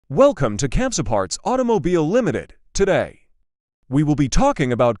Welcome to Kamsiparts Automobile Limited. Today, we will be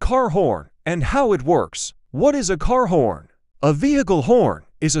talking about car horn and how it works. What is a car horn? A vehicle horn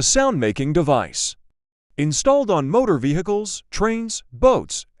is a sound-making device installed on motor vehicles, trains,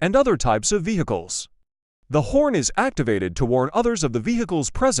 boats, and other types of vehicles. The horn is activated to warn others of the vehicle's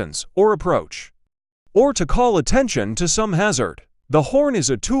presence or approach, or to call attention to some hazard. The horn is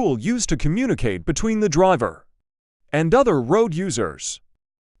a tool used to communicate between the driver and other road users.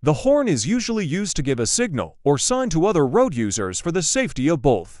 The horn is usually used to give a signal or sign to other road users for the safety of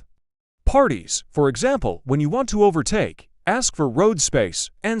both parties. For example, when you want to overtake, ask for road space,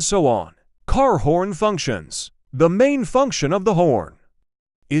 and so on. Car horn functions. The main function of the horn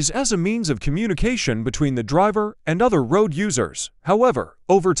is as a means of communication between the driver and other road users. However,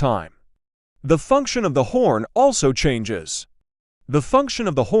 over time, the function of the horn also changes. The function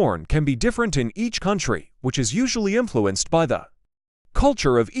of the horn can be different in each country, which is usually influenced by the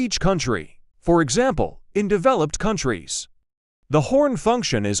culture of each country. For example, in developed countries, the horn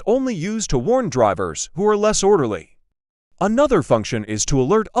function is only used to warn drivers who are less orderly. Another function is to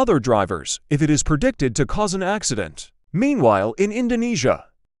alert other drivers if it is predicted to cause an accident. Meanwhile, in Indonesia,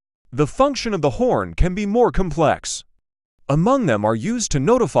 the function of the horn can be more complex. Among them are used to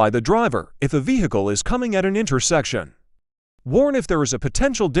notify the driver if a vehicle is coming at an intersection, warn if there is a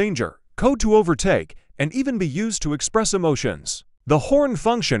potential danger, code to overtake, and even be used to express emotions. The horn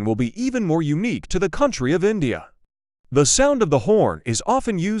function will be even more unique to the country of India. The sound of the horn is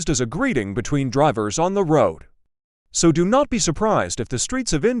often used as a greeting between drivers on the road. So do not be surprised if the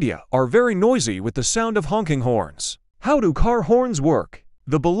streets of India are very noisy with the sound of honking horns. How do car horns work?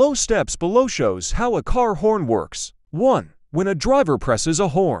 The steps below shows how a car horn works. 1. When a driver presses a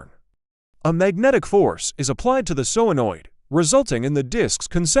horn, a magnetic force is applied to the solenoid, resulting in the discs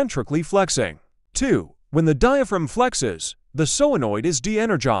concentrically flexing. 2. When the diaphragm flexes, the solenoid is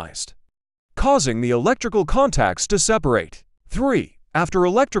de-energized, causing the electrical contacts to separate. 3. After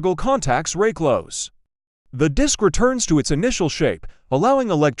electrical contacts reclose, the disc returns to its initial shape, allowing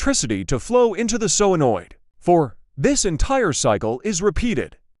electricity to flow into the solenoid. 4. This entire cycle is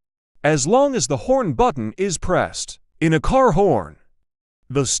repeated as long as the horn button is pressed. In a car horn,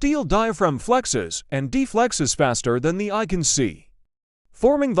 the steel diaphragm flexes and deflexes faster than the eye can see,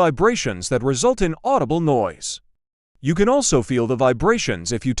 forming vibrations that result in audible noise. You can also feel the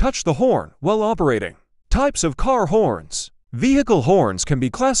vibrations if you touch the horn while operating. Types of car horns. Vehicle horns can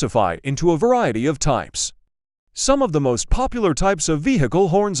be classified into a variety of types. Some of the most popular types of vehicle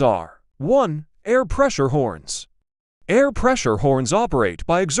horns are: 1. Air pressure horns. Air pressure horns operate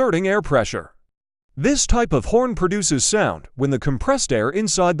by exerting air pressure. This type of horn produces sound when the compressed air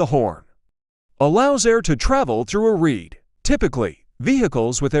inside the horn allows air to travel through a reed. Typically,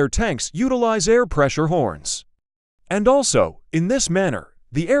 vehicles with air tanks utilize air pressure horns. And also, in this manner,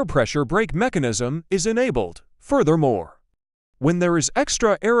 the air pressure brake mechanism is enabled. Furthermore, when there is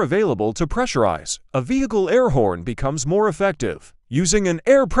extra air available to pressurize, a vehicle air horn becomes more effective. Using an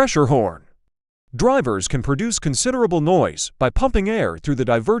air pressure horn, drivers can produce considerable noise by pumping air through the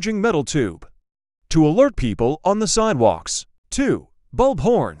diverging metal tube to alert people on the sidewalks. 2. Bulb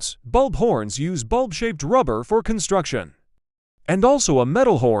horns. Bulb horns use bulb-shaped rubber for construction. And also a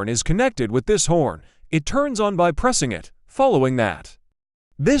metal horn is connected with this horn. It turns on by pressing it. Following that,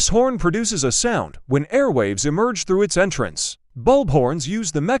 this horn produces a sound when airwaves emerge through its entrance. Bulb horns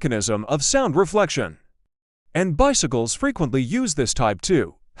use the mechanism of sound reflection, and bicycles frequently use this type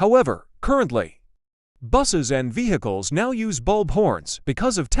too. However, currently, buses and vehicles now use bulb horns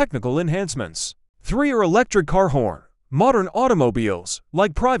because of technical enhancements. 3. Electric car horn. Modern automobiles,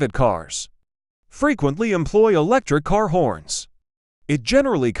 like private cars, frequently employ electric car horns. It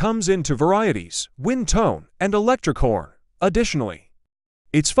generally comes in two varieties: wind tone and electric horn. Additionally,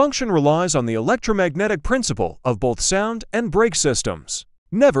 its function relies on the electromagnetic principle of both sound and brake systems.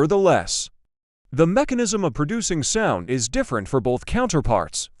 Nevertheless, the mechanism of producing sound is different for both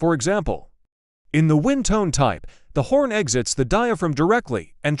counterparts. For example, in the wind tone type, the horn exits the diaphragm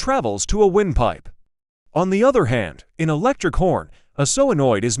directly and travels to a windpipe. On the other hand, in electric horn, a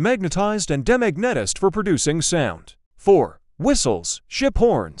solenoid is magnetized and demagnetized for producing sound. 4. Whistles. Ship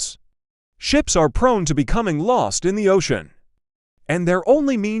horns. Ships are prone to becoming lost in the ocean, and their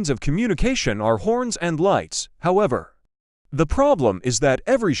only means of communication are horns and lights. However, the problem is that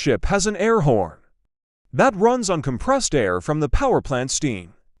every ship has an air horn that runs on compressed air from the power plant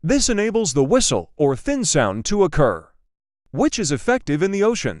steam. This enables the whistle or thin sound to occur, which is effective in the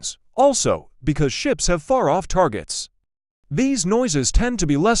oceans. Also, because ships have far-off targets, these noises tend to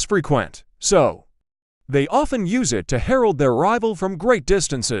be less frequent, so they often use it to herald their arrival from great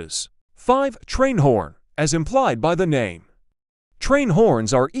distances. 5. Train horn. As implied by the name, Train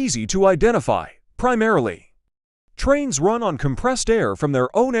horns are easy to identify, primarily. Trains run on compressed air from their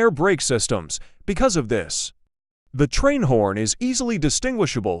own air brake systems. Because of this, the train horn is easily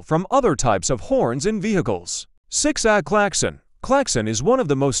distinguishable from other types of horns in vehicles. 6. Klaxon. Klaxon is one of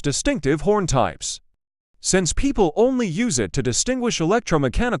the most distinctive horn types, since people only use it to distinguish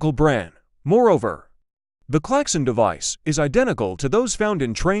electromechanical brand. Moreover, the klaxon device is identical to those found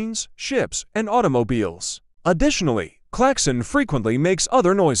in trains, ships, and automobiles. Additionally, klaxon frequently makes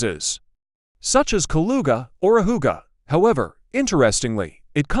other noises, such as kaluga or ahuga. However, interestingly,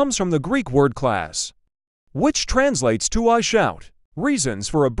 it comes from the Greek word klas, which translates to I shout. Reasons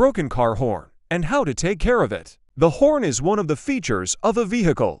for a broken car horn and how to take care of it. The horn is one of the features of a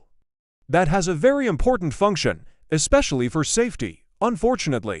vehicle that has a very important function, especially for safety.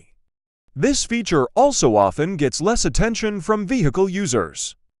 Unfortunately, this feature also often gets less attention from vehicle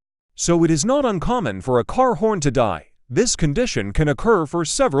users, so it is not uncommon for a car horn to die. This condition can occur for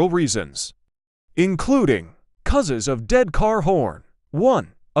several reasons, including causes of dead car horn.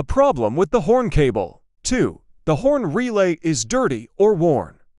 1. A problem with the horn cable. 2. The horn relay is dirty or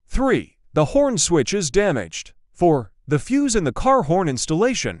worn. 3. The horn switch is damaged. 4. The fuse in the car horn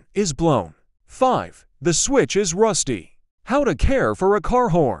installation is blown. 5. The switch is rusty. How to care for a car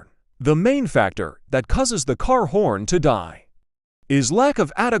horn. The main factor that causes the car horn to die is lack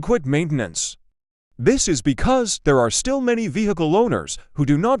of adequate maintenance. This is because there are still many vehicle owners who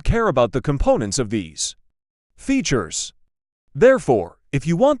do not care about the components of these features. Therefore, if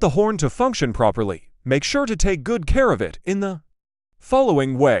you want the horn to function properly, make sure to take good care of it in the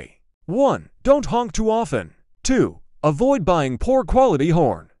following way. 1. Don't honk too often. 2. Avoid buying poor quality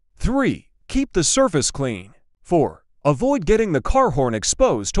horn. 3. Keep the surface clean. 4. Avoid getting the car horn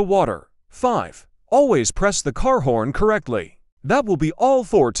exposed to water. 5. Always press the car horn correctly. That will be all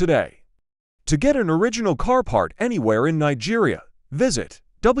for today. To get an original car part anywhere in Nigeria, visit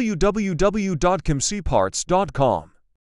www.kamsiparts.com.